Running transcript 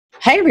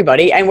Hey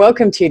everybody, and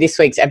welcome to this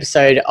week's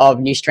episode of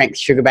New Strength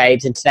Sugar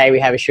Babes. And today we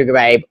have a sugar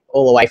babe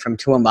all the way from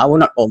Toowoomba. Well,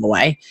 not all the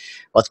way.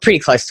 Well, it's pretty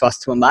close to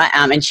us, Toowoomba.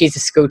 And she's a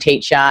school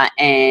teacher,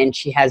 and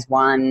she has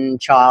one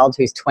child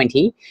who's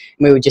 20.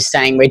 And we were just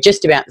saying we're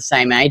just about the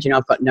same age, and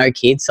I've got no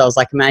kids. So I was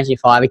like, imagine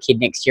if I have a kid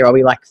next year, I'll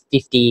be like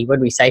 50. What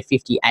did we say?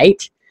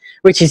 58,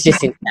 which is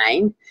just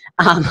insane.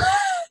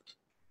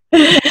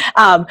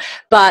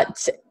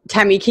 But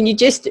Tammy, can you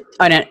just,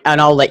 and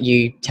I'll let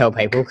you tell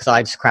people because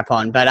I just crap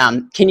on, but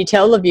can you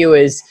tell the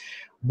viewers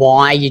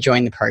why you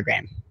joined the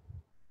program?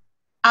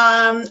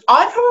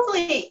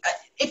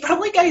 It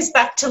probably goes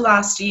back to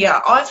last year.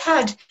 I've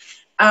had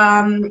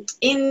 4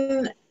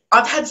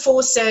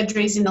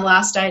 surgeries in the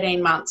last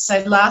 18 months. So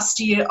last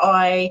year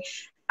I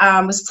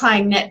was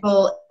playing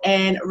netball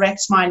and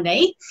wrecked my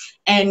knee,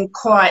 and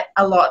quite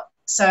a lot.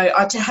 So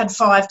I had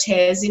 5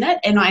 tears in it,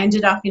 and I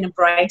ended up in a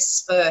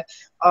brace for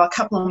a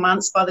couple of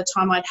months by the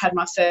time I'd had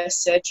my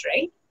first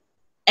surgery.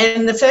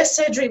 And the first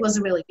surgery was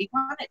a really big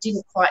one. It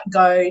didn't quite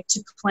go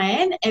to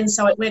plan, and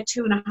so it went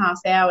 2.5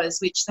 hours,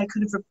 which they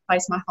could have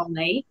replaced my whole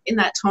knee in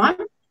that time.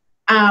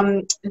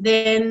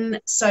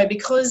 So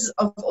because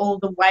of all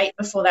the weight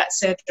before that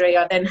surgery,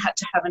 I then had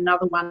to have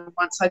another one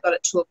once I got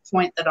it to a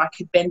point that I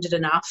could bend it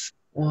enough.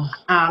 Oh.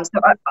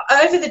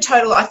 Over the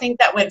total, I think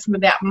that went from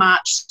about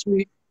March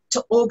through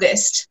to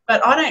August,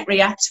 but I don't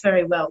react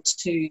very well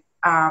to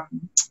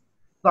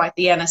like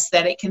the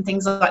anaesthetic and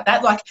things like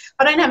that. Like,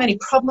 I don't have any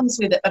problems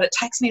with it, but it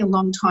takes me a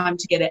long time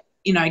to get over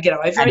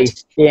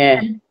it.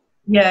 Yeah.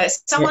 Yeah.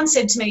 Someone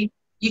said to me,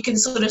 you can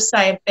sort of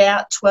say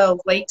about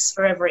 12 weeks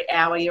for every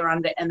hour you're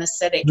under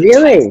anaesthetic.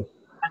 Really?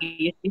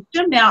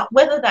 Now,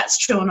 whether that's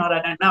true or not,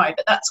 I don't know,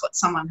 but that's what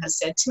someone has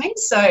said to me.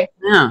 So,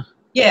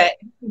 yeah,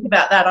 think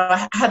about that.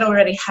 I had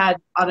already had,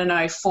 4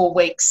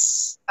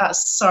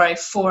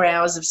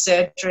 hours of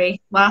surgery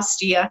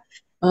last year.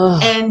 Oh.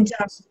 And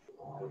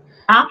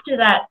after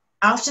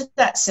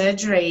that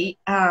surgery,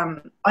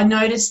 I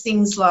noticed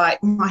things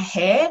like my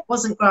hair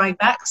wasn't growing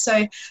back. So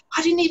I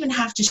didn't even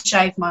have to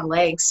shave my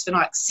legs for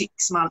like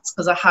 6 months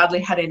because I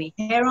hardly had any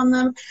hair on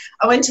them.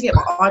 I went to get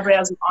my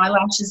eyebrows and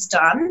eyelashes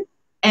done,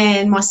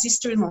 and my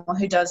sister-in-law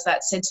who does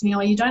that said to me,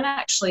 "Oh, you don't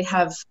actually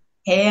have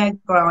hair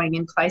growing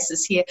in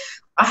places here."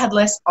 I had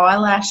less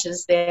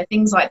eyelashes there,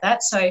 things like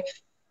that. So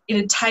it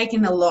had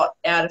taken a lot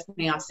out of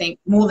me, I think,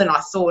 more than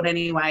I thought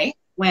anyway,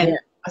 when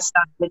I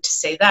started to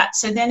see that.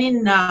 So then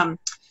in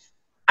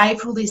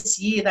April this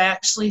year, they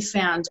actually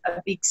found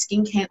a big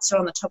skin cancer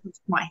on the top of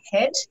my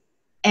head.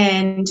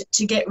 And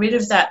to get rid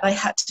of that, they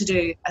had to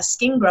do a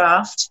skin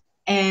graft.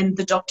 And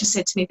the doctor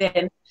said to me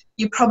then,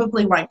 you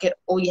probably won't get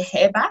all your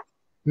hair back.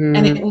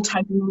 And it will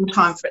take a long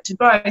time for it to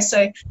grow.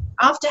 So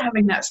after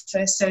having that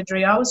first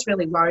surgery, I was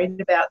really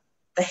worried about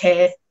the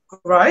hair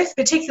growth,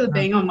 particularly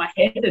being on my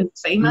head and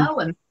female.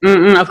 And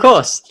of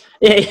course.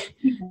 Yeah.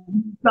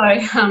 So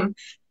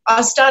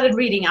I started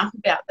reading up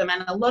about them,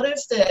 and a lot of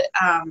the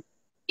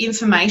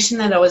information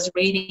that I was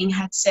reading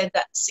had said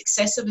that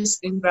success of a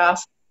skin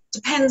graft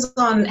depends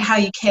on how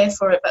you care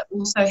for it, but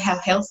also how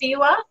healthy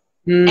you are.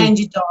 And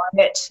your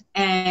diet,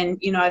 and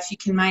if you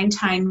can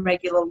maintain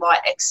regular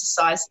light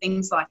exercise,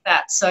 things like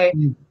that. So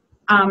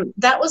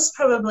that was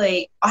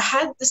probably, I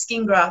had the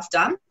skin graft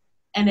done,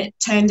 and it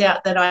turned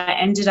out that I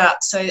ended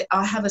up, so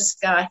I have a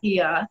scar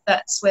here,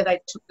 that's where they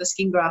took the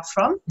skin graft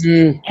from,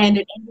 and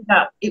it ended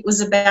up, it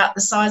was about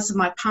the size of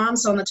my palm.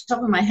 So on the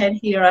top of my head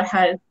here I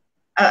had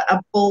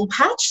a bald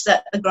patch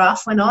that the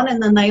graft went on,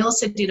 and then they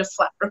also did a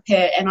flap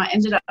repair, and I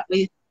ended up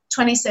with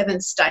 27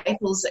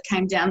 staples that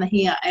came down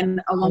here and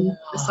along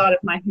the side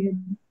of my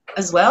head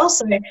as well.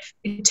 So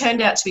it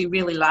turned out to be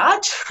really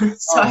large.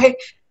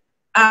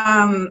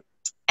 And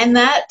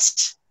that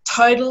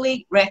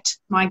totally wrecked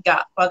my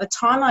gut. By the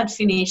time I'd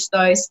finished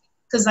those,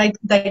 because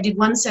they did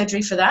one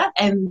surgery for that,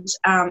 and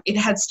it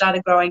had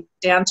started growing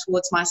down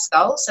towards my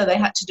skull, so they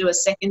had to do a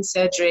second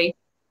surgery,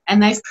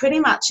 and they've pretty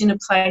much in a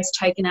place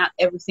taken out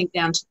everything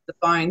down to the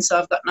bone. So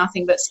I've got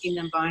nothing but skin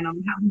and bone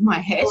on my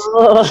head.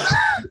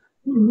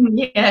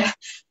 Yeah,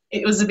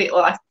 it was a bit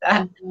like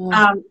that.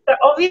 But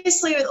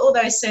obviously with all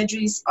those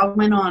surgeries, I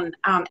went on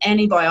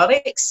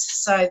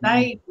antibiotics, so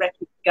they wrecked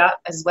the gut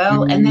as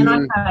well. And then I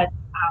had,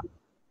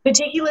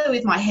 particularly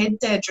with my head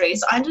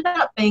surgeries, I ended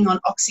up being on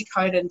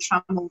oxycodone,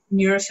 Tramadol,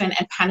 Nurofen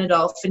and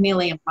Panadol for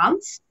nearly a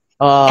month.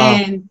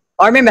 And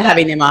I remember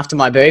having them after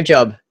my boob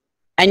job,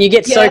 and you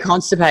get so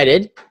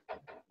constipated.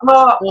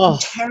 Terrible.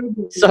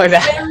 So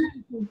bad.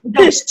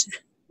 It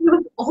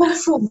was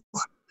awful.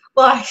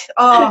 Like, it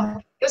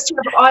was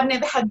terrible. I'd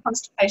never had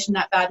constipation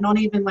that bad, not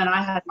even when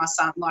I had my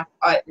son. Like,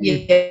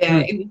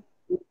 it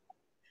was,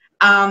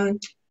 and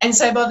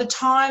so by the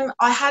time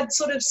I had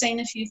sort of seen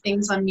a few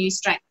things on New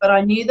Strength, but I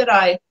knew that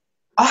I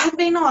had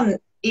been on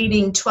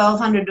eating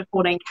 1,200 to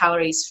 14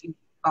 calories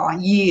for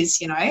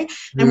years,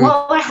 And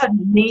while I had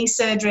knee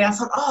surgery, I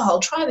thought, I'll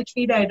try the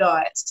keto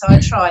diet. So I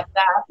tried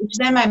that, which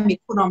then made me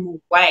put on more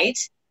weight.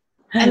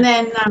 And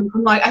then I'm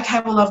like,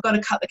 okay, well, I've got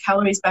to cut the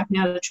calories back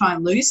now to try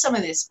and lose some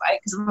of this weight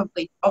because I've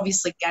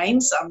obviously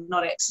gained some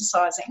not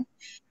exercising.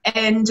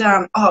 and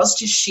I was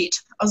just shit.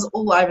 I was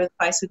all over the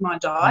place with my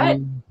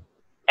diet.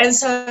 And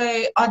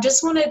so I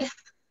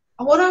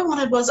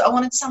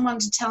wanted someone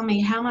to tell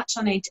me how much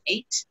I need to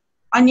eat.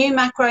 I knew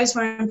macros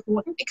were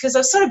important because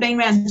I've sort of been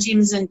around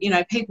gyms and,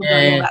 people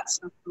doing all that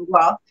stuff for a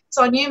while.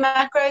 So I knew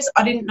macros.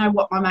 I didn't know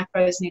what my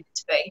macros needed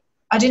to be.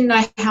 I didn't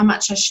know how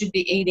much I should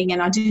be eating,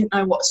 and I didn't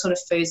know what sort of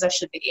foods I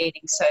should be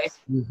eating. So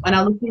when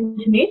I looked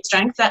into new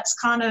strength, that's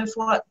kind of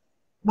what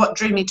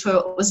drew me to it.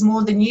 It was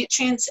more the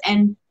nutrients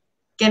and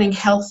getting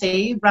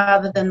healthy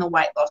rather than the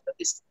weight loss at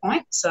this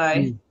point.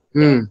 So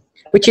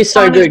which is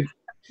so good.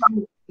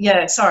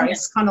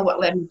 It's kind of what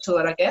led me to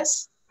it, I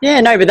guess. Yeah,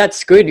 no, but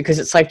that's good because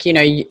it's like,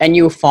 and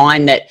you'll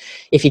find that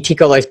if you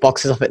tick all those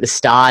boxes off at the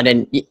start,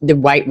 and the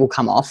weight will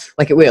come off,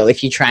 like it will.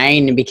 If you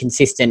train and be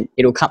consistent,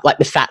 it'll come, like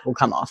the fat will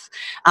come off.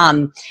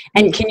 And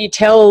can you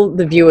tell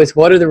the viewers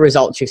what are the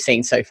results you've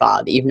seen so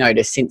far that you've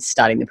noticed since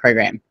starting the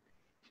program?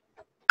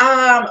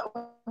 After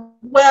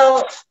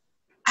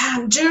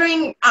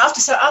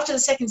the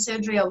second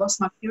surgery, I lost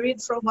my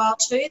period for a while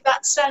too.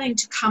 That's starting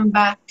to come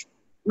back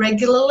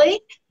regularly,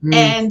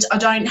 and I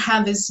don't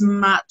have as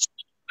much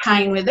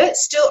pain with it.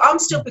 I'm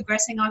still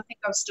progressing. I think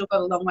I've still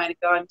got a long way to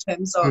go in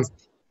terms of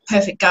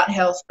perfect gut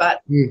health, but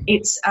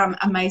it's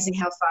amazing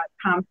how far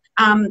I've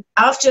come.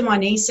 After my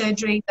knee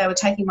surgery, they were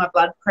taking my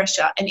blood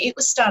pressure, and it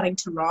was starting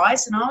to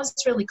rise, and I was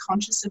really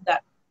conscious of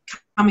that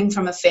coming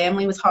from a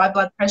family with high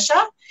blood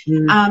pressure.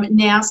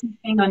 Now, since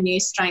being on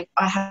new strength,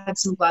 I had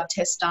some blood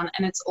tests done,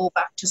 and it's all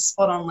back to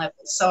spot on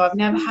levels. So I've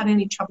never had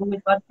any trouble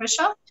with blood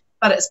pressure,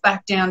 but it's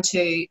back down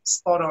to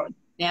spot on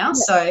now.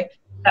 So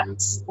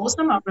that's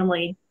awesome. I'm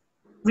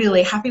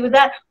really happy with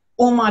that.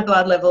 All my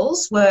blood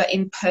levels were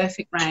in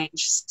perfect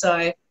range.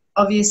 So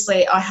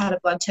obviously I had a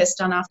blood test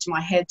done after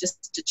my head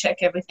just to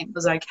check everything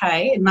was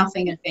okay and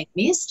nothing had been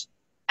missed,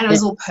 and it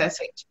was all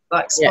perfect,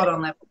 like spot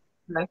on level.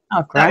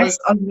 Oh, great.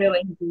 I'm really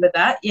happy with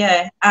that.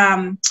 Yeah.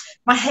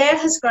 My hair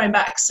has grown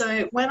back.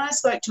 So when I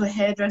spoke to a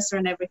hairdresser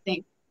and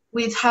everything,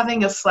 with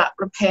having a flat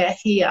repair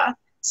here,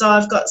 so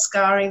I've got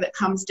scarring that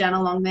comes down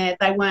along there,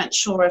 they weren't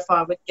sure if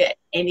I would get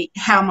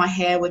how my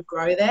hair would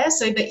grow there.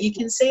 So, but you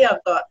can see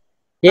I've got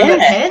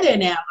hair there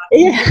now.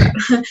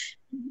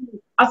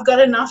 I've got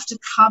enough to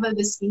cover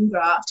the skin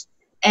graft,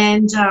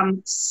 and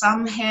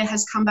some hair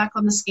has come back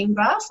on the skin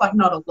graft, like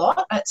not a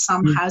lot, but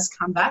some has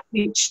come back,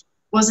 which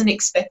wasn't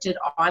expected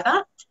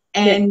either.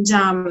 And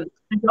the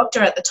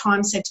doctor at the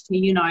time said to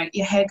me,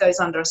 your hair goes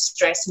under a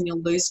stress and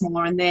you'll lose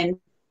more, and then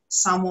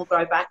some will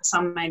grow back,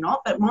 some may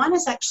not. But mine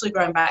has actually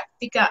grown back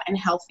thicker and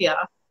healthier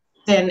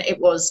than it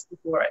was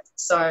before it.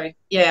 So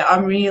yeah,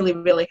 I'm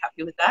really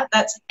happy with that.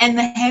 And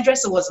the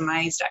hairdresser was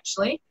amazed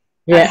actually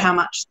at how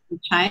much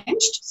it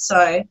changed.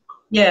 So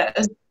yeah,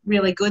 it's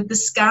really good. The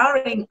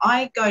scarring,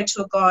 I go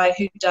to a guy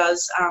who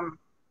does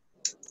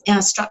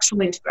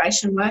structural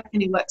integration work,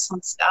 and he works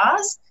on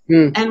scars.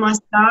 And my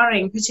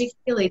scarring,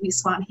 particularly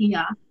this one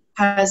here,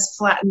 has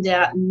flattened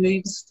out and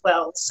moves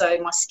well. So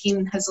my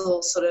skin has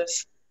all sort of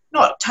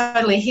not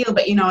totally healed,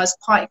 but is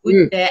quite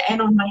good there, and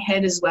on my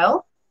head as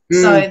well.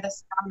 So the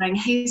scarring,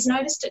 he's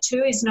noticed it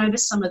too. He's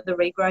noticed some of the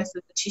regrowth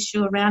of the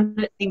tissue around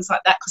it, things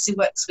like that, because he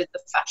works with the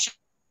fascia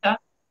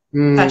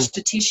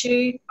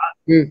tissue.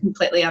 I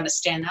completely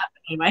understand that,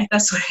 but anyway,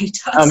 that's what he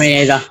does. Oh,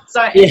 me either.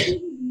 So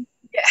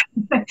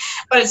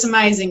but it's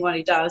amazing what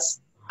he does.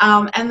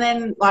 And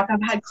then, like,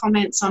 I've had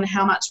comments on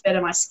how much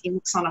better my skin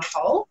looks on a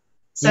whole.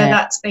 So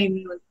that's been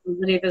really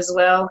positive as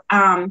well.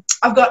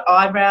 I've got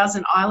eyebrows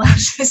and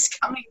eyelashes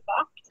coming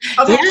back.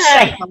 I've had to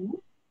shave them.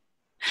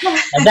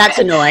 That's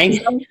annoying.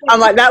 I'm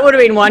like, that would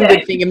have been one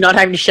good thing of not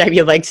having to shave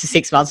your legs for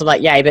 6 months. I'm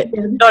like, yay, but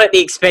not at the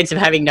expense of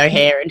having no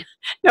hair and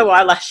no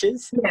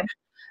eyelashes.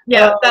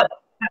 That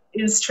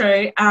is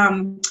true.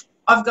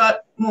 I've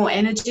got more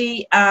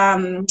energy.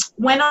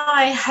 When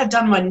I had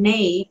done my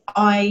knee,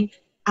 I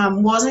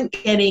wasn't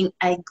getting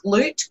a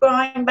glute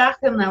growing back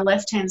on the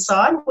left-hand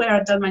side where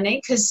I'd done my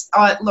knee, because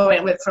I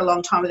went for a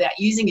long time without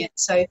using it.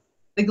 So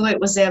the glute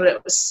was there, but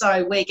it was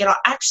so weak. And I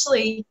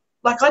actually,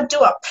 like, I'd do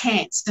up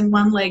pants and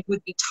one leg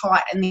would be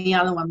tight and the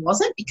other one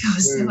wasn't,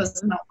 because there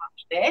was not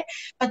much there.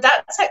 But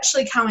that's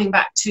actually coming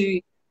back to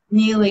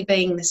nearly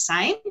being the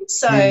same.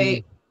 So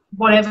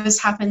whatever's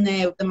happened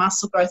there, the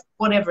muscle growth,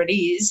 whatever it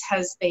is,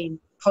 has been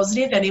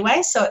positive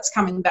anyway. So it's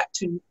coming back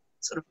to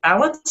sort of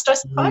balanced, I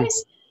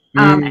suppose.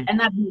 And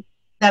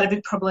that'd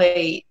be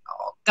probably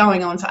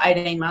going on for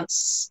 18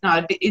 months.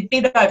 No, it'd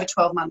be over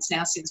 12 months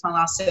now since my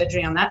last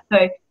surgery on that.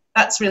 So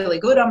that's really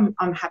good. I'm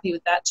happy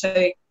with that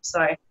too.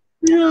 So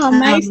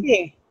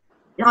amazing.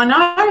 I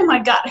know my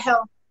gut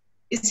health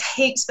is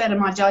heaps better.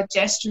 My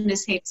digestion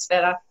is heaps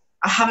better.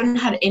 I haven't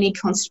had any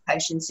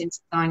constipation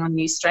since going on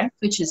new strength,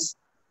 which is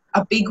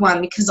a big one,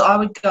 because I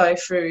would go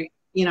through,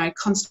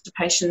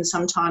 constipation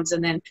sometimes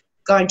and then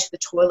going to the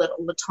toilet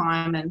all the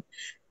time. And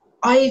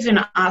I even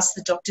asked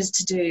the doctors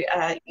to do,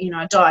 a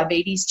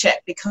diabetes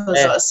check, because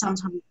I was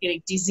sometimes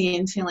getting dizzy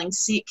and feeling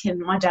sick, and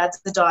my dad's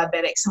a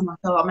diabetic, so I'm like,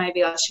 oh,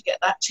 maybe I should get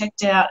that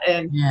checked out.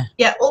 And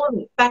all of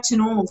it back to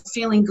normal,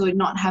 feeling good,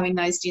 not having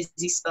those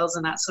dizzy spells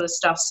and that sort of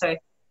stuff. So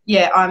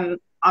yeah, I'm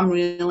I'm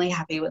really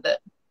happy with it.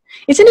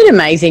 Isn't it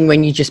amazing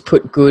when you just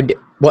put good,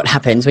 what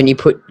happens when you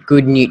put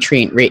good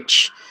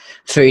nutrient-rich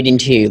food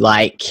into you?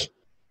 Like,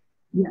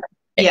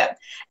 yeah.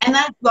 And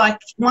that, like,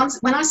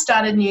 when I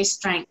started New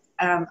Strength,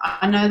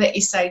 I know that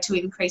you say to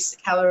increase the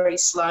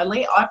calories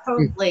slowly. I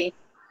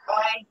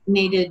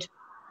needed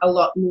a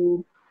lot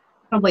more,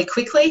 probably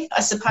quickly,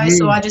 I suppose.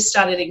 So I just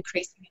started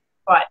increasing it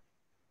quite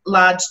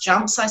large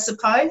jumps, I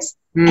suppose,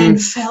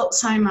 and felt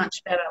so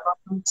much better.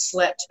 I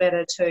slept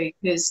better too,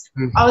 because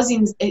I was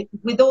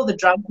with all the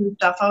drugs and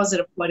stuff, I was at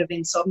a point of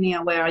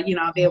insomnia where, you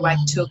know, I'd be awake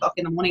 2 o'clock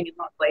in the morning and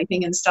not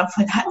sleeping and stuff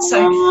like that.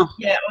 So,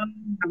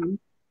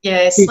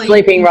 you're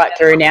sleeping right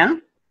through now?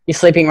 You're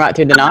sleeping right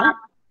through the night?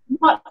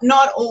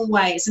 Not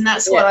always, and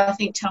that's what I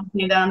think tells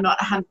me that I'm not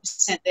 100%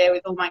 there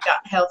with all my gut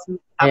health and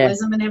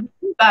metabolism and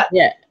everything. But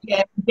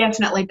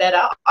definitely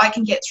better. I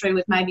can get through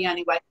with maybe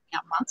only waking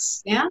up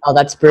once now. Oh,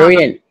 that's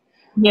brilliant.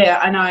 Yeah,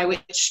 I know.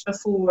 Which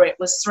before it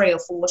was 3 or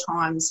 4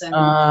 times, and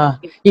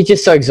you're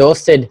just so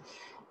exhausted.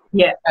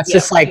 Yeah, that's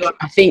just like,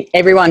 I think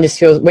everyone just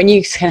feels when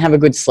you can have a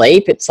good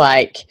sleep. It's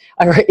like,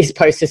 I wrote this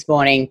post this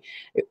morning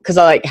because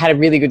I like had a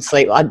really good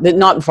sleep. The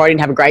night before I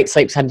didn't have a great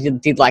sleep, so I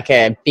did like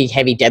a big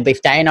heavy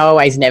deadlift day, and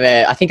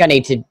I think I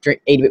need to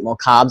eat a bit more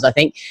carbs, I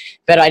think,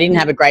 but I didn't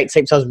have a great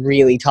sleep, so I was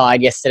really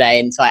tired yesterday,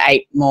 and so I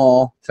ate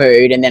more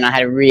food, and then I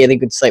had a really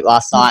good sleep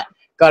last night.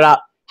 Got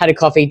up, had a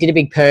coffee, did a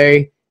big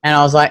poo, and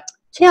I was like,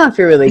 yeah, I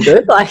feel really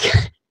good. Like,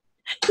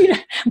 you know,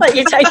 like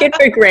you take it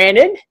for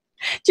granted.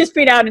 Just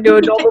being able to do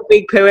a normal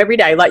big poo every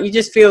day, like you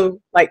just feel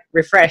like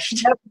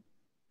refreshed.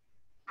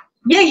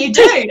 Yeah, you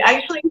do.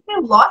 Actually, you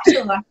feel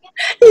lighter. Like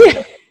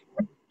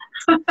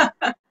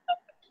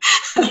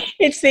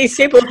it's these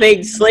simple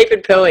things: sleep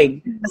and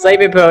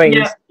pooing.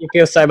 Yeah. You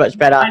feel so much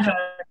better.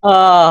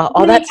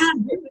 That's.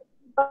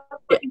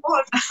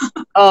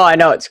 Oh, I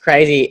know, it's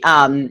crazy.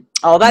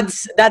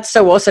 That's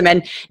so awesome.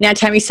 And now,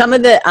 Tammy, some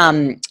of the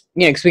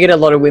you know, because we get a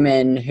lot of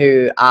women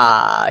who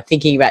are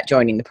thinking about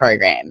joining the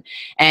program,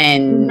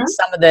 and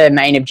some of the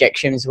main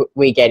objections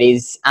we get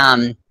is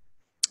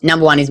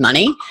number one is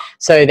money.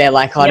 So they're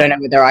like, I don't know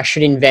whether I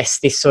should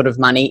invest this sort of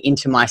money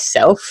into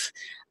myself.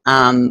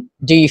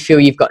 Do you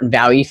feel you've gotten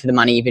value for the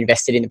money you've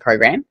invested in the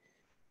program?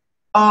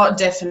 Oh,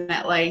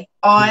 definitely.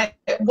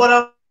 What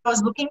I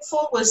was looking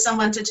for was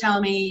someone to tell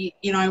me,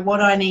 you know,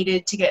 what I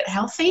needed to get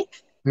healthy.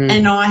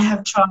 And I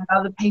have tried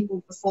other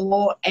people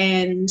before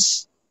and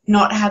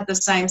not had the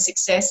same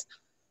success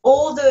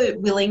or the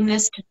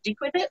willingness to stick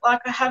with it like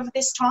I have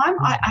this time.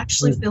 I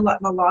actually feel like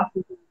my life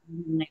is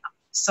now.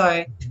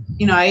 So,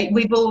 you know,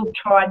 we've all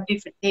tried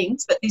different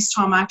things, but this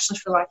time I actually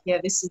feel like,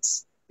 this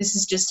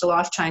is just a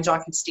life change I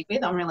can stick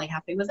with. I'm really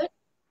happy with it.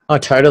 Oh,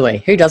 totally.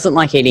 Who doesn't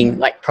like eating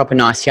like proper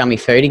nice yummy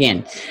food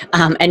again?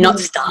 And not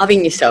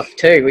starving yourself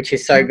too, which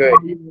is so good.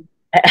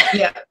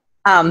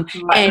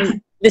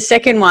 And the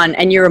second one,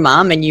 and you're a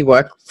mum and you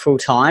work full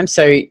time,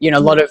 so you know a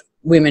lot of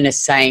women are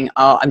saying,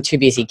 oh, I'm too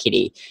busy,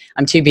 Kitty.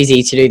 I'm too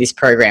busy to do this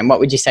program. What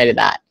would you say to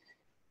that?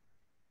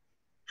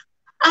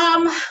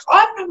 I'm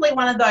probably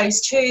one of those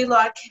too,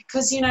 like,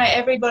 because, you know,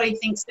 everybody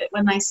thinks that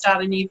when they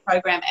start a new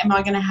program, am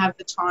I going to have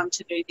the time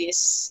to do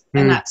this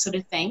and that sort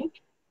of thing.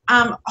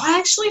 I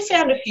actually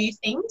found a few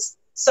things.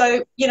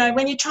 So, you know,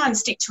 when you try and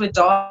stick to a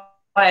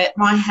diet,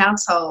 my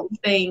household,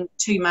 being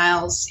 2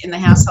 males in the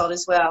household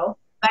as well,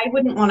 they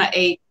wouldn't want to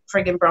eat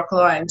friggin'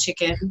 broccoli and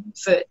chicken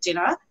for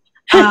dinner.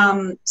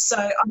 So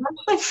I've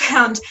actually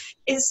found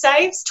it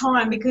saves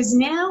time because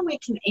now we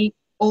can eat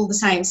all the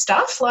same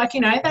stuff. Like,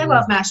 you know, they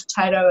love mashed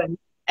potato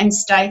and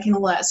steak and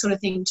all that sort of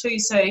thing too.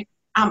 So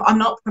I'm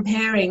not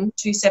preparing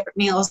 2 separate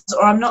meals,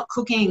 or I'm not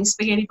cooking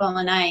spaghetti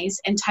bolognese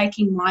and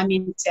taking my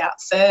mince out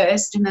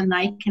first and then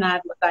they can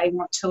add what they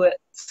want to it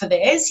for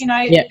theirs. You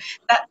know,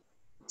 that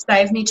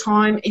saved me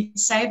time. It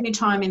saved me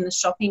time in the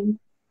shopping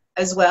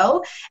as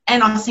well.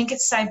 And I think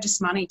it saved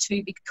us money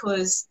too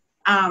because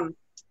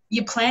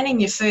you're planning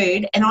your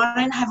food, and I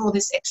don't have all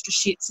this extra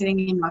shit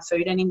sitting in my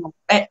food anymore.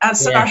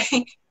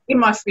 In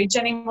my fridge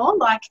anymore.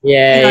 Like,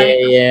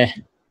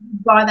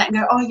 buy that and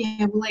go, oh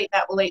yeah, we'll eat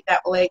that, we'll eat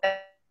that,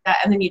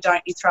 and then you throw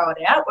it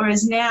out.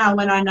 Whereas now,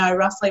 when I know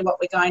roughly what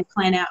we're going to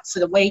plan out for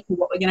the week or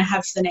what we're going to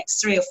have for the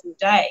next 3 or 4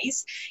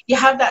 days, you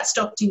have that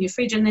stocked in your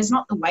fridge, and there's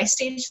not the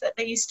wastage that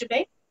there used to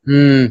be.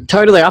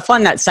 Totally. I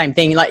find that same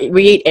thing. Like,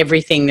 we eat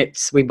everything that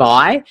we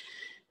buy,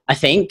 I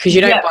think, because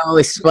you don't buy all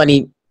this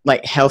bloody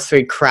like health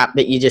food crap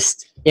that you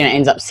just, you know,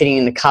 ends up sitting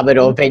in the cupboard,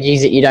 or veggies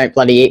that you don't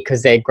bloody eat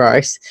because they're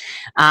gross.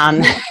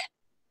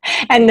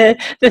 And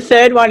the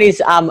third one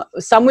is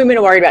some women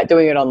are worried about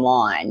doing it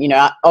online. You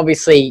know,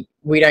 obviously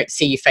we don't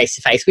see you face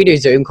to face. We do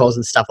Zoom calls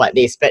and stuff like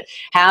this, but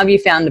how have you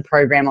found the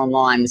program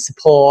online, the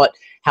support,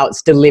 how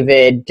it's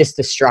delivered, just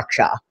the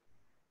structure?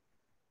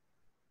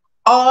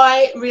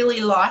 I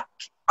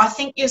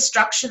think your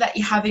structure that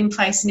you have in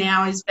place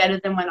now is better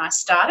than when I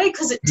started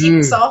because it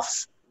ticks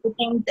off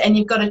things and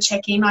you've got to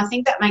check in. I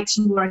think that makes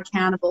you more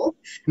accountable.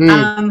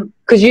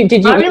 Because you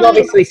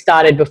obviously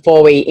started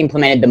before we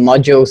implemented the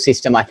module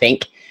system, I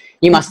think.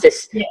 You must have,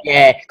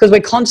 because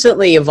we're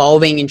constantly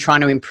evolving and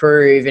trying to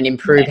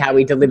improve how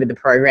we deliver the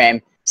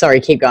program.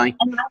 Sorry, keep going.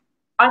 And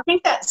I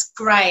think that's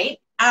great.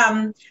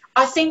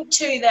 I think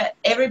too that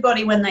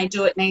everybody, when they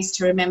do it, needs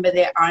to remember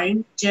their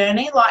own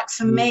journey. Like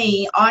for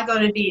me, I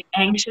got a bit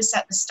anxious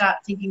at the start,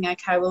 thinking,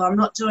 okay, well, I'm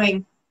not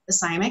doing the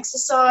same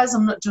exercise,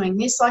 I'm not doing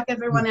this like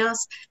everyone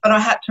else, but I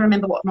had to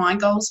remember what my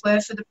goals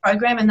were for the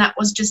program, and that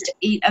was just to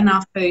eat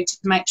enough food to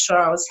make sure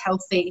I was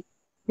healthy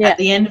at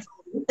the end of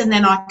it, and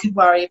then I could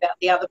worry about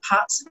the other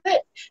parts of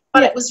it.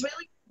 But it was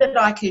really that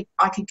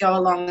I could go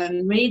along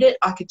and read it.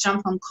 I could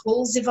jump on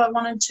calls if I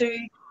wanted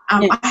to.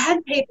 I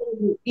had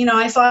people, you know,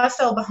 if I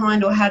fell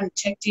behind or hadn't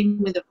checked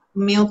in with a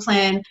meal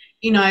plan,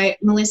 you know,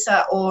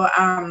 Melissa or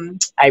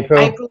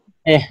April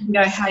you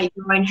know, how you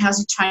going, how's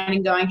your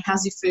training going,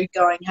 how's your food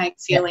going, how you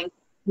feeling,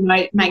 you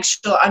know, make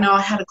sure. I know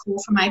I had a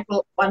call from April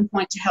at one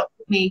point to help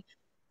me,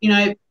 you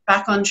know,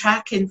 back on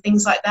track and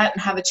things like that,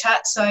 and have a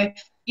chat. So,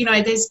 you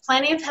know, there's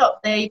plenty of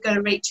help there. You've got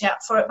to reach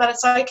out for it, but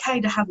it's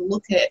okay to have a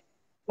look at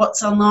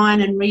what's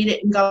online and read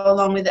it and go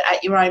along with it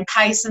at your own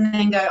pace, and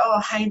then go,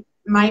 oh, hey,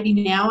 maybe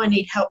now I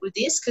need help with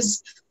this,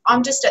 because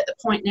I'm just at the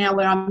point now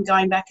where I'm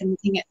going back and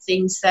looking at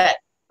things that,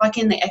 like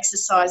in the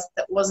exercise,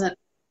 that wasn't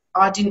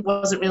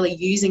really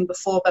using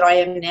before, but I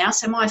am now.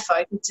 So my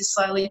focus is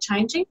slowly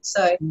changing.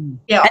 So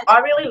yeah, I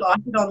really like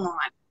it online.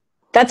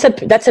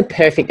 That's a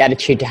perfect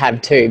attitude to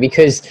have too,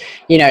 because,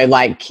 you know,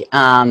 like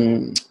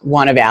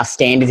one of our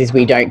standards is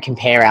we don't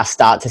compare our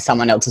start to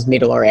someone else's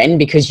middle or end,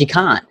 because you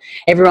can't.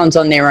 Everyone's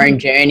on their own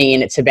journey,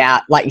 and it's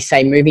about, like you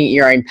say, moving at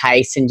your own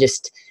pace and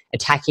just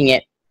attacking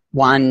it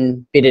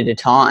one bit at a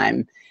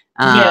time.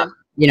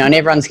 You know, and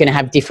everyone's going to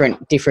have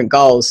different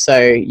goals. So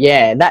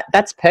yeah,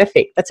 that's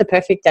perfect. That's a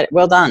perfect,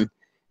 well done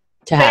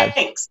to have.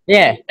 Thanks.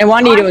 Yeah, no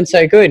wonder you're doing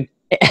so good.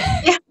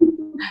 Yeah.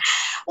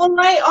 Well,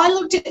 I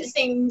looked at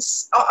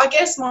things, I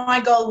guess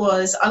my goal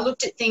was, I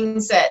looked at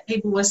things that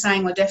people were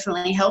saying were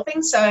definitely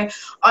helping. So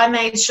I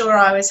made sure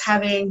I was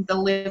having the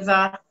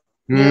liver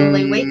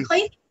nearly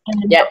weekly,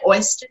 and the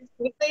oysters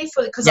weekly,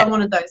 because I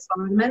wanted those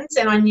vitamins,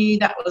 and I knew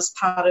that was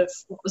part of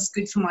what was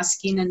good for my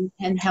skin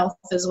and health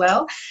as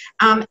well.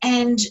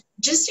 And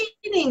just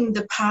eating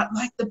the part,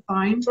 like the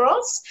bone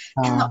broths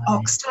and the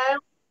oxtail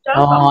stuff.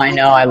 Oh, I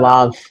know, I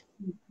love.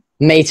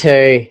 Me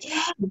too.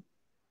 Yeah.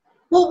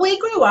 Well,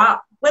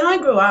 when I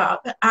grew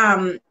up,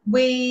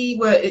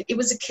 it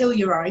was a kill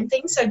your own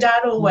thing. So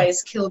Dad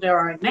always killed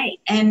our own meat.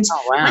 And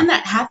when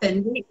that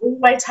happened, we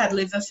always had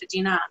liver for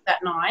dinner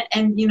that night.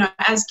 And, you know,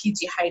 as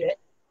kids, you hate it.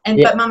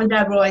 But Mum and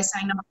Dad were always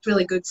saying, no, it's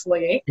really good for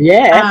you.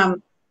 Yeah.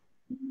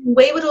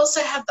 We would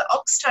also have the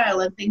oxtail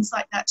and things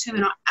like that too.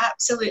 And I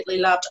absolutely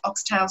loved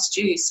oxtail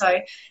stew. So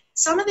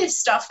some of this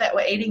stuff that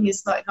we're eating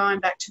is like going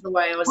back to the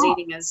way I was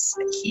eating as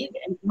a kid.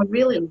 And I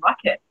really like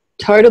it.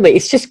 Totally.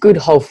 It's just good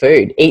whole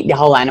food. Eat the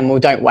whole animal.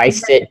 Don't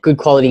waste it. Good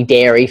quality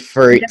dairy,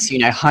 fruits, you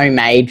know,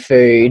 homemade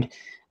food.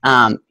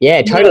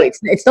 Yeah, totally.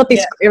 It's not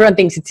this, everyone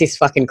thinks it's this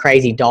fucking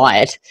crazy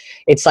diet.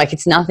 It's like,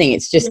 it's nothing.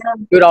 It's just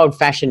good old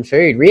fashioned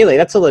food. Really.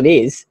 That's all it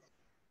is.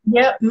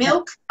 Yeah.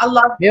 Milk. I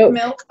love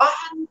milk.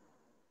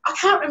 I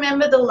can't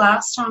remember the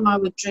last time I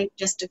would drink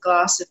just a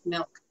glass of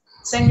milk.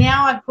 So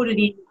now I put it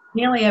in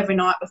nearly every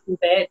night before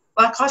bed.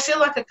 Like, I feel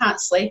like I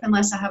can't sleep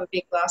unless I have a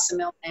big glass of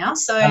milk now.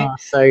 So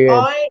good.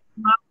 I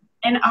love,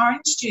 and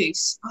orange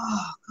juice.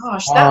 Oh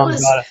gosh, that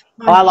was.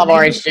 I love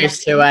orange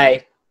juice too.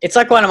 It's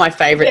like one of my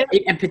favourite.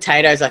 And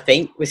potatoes, I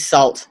think, with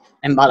salt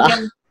and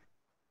butter.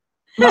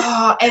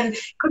 And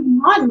cause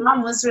my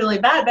mum was really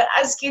bad, but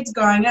as kids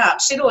growing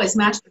up, she'd always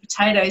mash the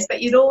potatoes,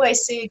 but you'd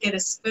always see her get a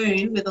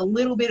spoon with a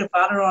little bit of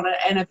butter on it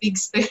and a big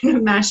spoon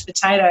of mashed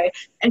potato,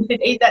 and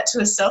she'd eat that to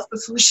herself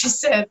before she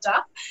served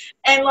up.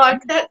 And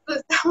like that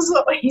was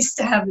what we used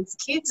to have as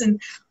kids.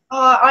 And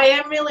I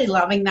am really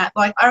loving that.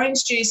 Like,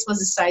 orange juice was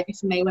a saviour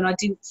for me when I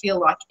didn't feel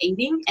like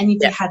eating, and if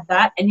you had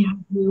that and you have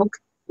milk,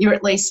 you're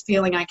at least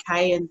feeling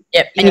okay. And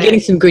and you're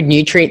getting some good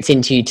nutrients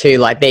into you too,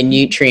 like they're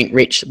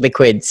nutrient-rich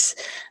liquids,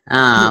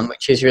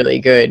 which is really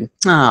good.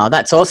 Oh,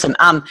 that's awesome.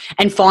 And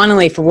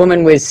finally, if a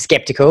woman was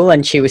skeptical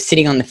and she was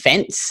sitting on the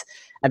fence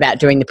about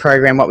doing the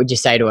program, what would you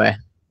say to her?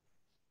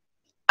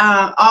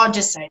 I'll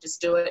just say, just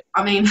do it.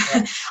 I mean,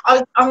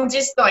 I'm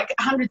just like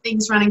 100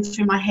 things running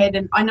through my head.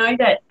 And I know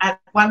that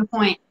at one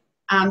point,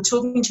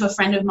 talking to a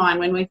friend of mine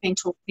when we've been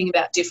talking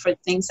about different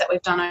things that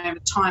we've done over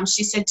time,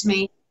 she said to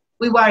me,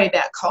 we worry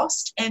about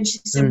cost. And she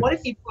said, what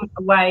if you put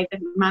away the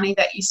money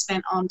that you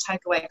spent on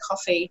takeaway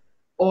coffee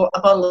or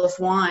a bottle of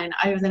wine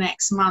over the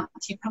next month?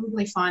 You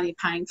probably find you're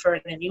paying for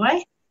it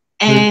anyway.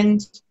 And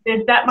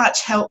there's that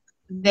much help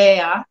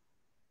there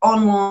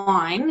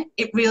online.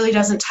 It really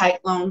doesn't take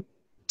long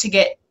to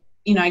get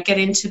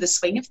into the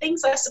swing of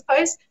things, I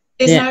suppose.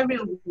 There's no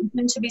real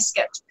reason to be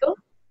skeptical.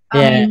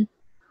 It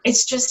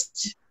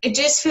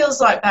just feels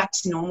like back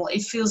to normal.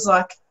 It feels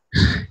like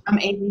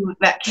I'm eating like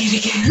that kid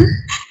again.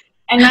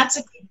 And that's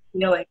a good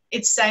feeling.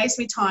 It saves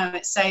me time.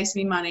 It saves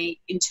me money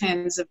in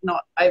terms of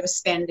not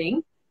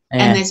overspending.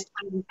 And there's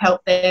plenty of help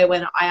there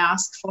when I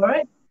ask for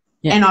it.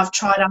 And I've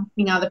tried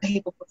asking other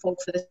people before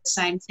for the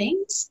same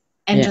things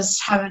and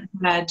just haven't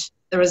had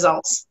the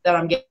results that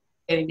I'm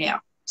getting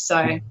now.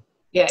 So,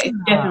 yeah, it's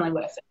definitely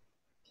worth it.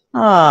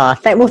 Oh,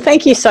 well,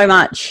 thank you so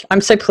much. I'm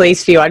so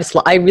pleased for you.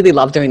 I really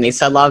love doing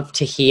this. I love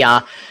to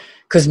hear,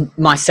 because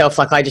myself,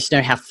 like, I just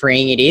know how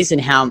freeing it is, and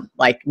how,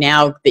 like,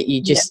 now that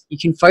you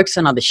can focus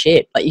on other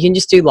shit. Like, you can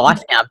just do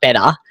life now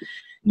better,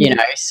 you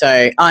know.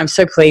 So I'm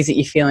so pleased that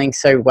you're feeling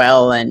so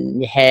well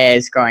and your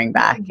hair's growing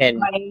back,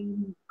 and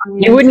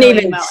you wouldn't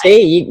even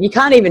see, you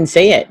can't even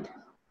see it.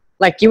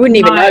 Like, you wouldn't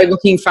even know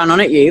looking front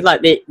on at you,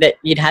 like, that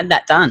you'd had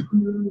that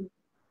done.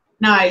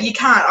 No, you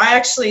can't. I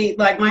actually,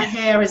 like, my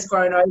hair has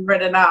grown over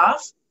it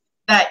enough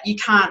that you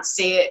can't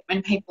see it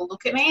when people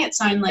look at me. It's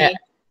only,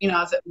 you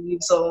know, if it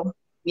moves or,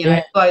 you know,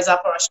 blows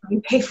up, or I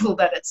show people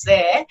that it's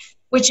there,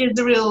 which is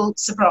a real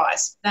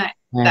surprise. That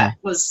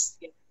was,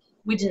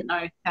 we didn't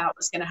know how it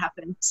was going to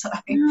happen. So,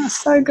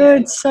 so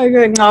good, so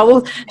good. Oh,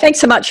 well,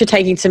 thanks so much for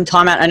taking some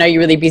time out. I know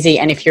you're really busy,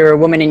 and if you're a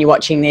woman and you're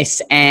watching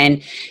this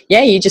and,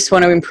 you just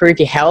want to improve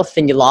your health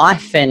and your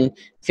life and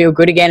feel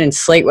good again and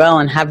sleep well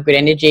and have good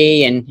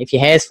energy, and if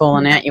your hair's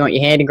fallen out, you want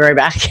your hair to grow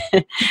back,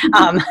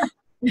 and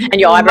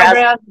your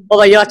eyebrows,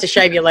 although you'll have to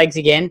shave your legs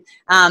again,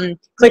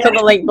 click on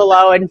the link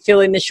below and fill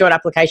in the short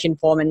application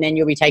form, and then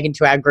you'll be taken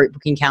to our group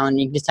booking calendar.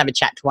 You can just have a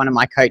chat to one of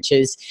my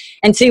coaches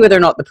and see whether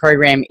or not the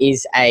program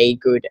is a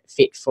good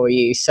fit for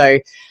you. So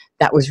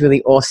that was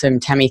really awesome,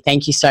 Tammy.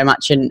 Thank you so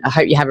much, and I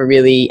hope you have a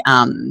really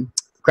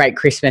great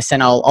Christmas,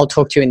 and I'll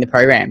talk to you in the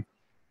program.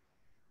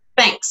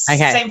 Thanks.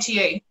 Okay. Same to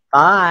you.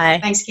 Bye.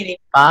 Thanks, Kitty.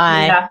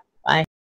 Bye. Yeah. Bye.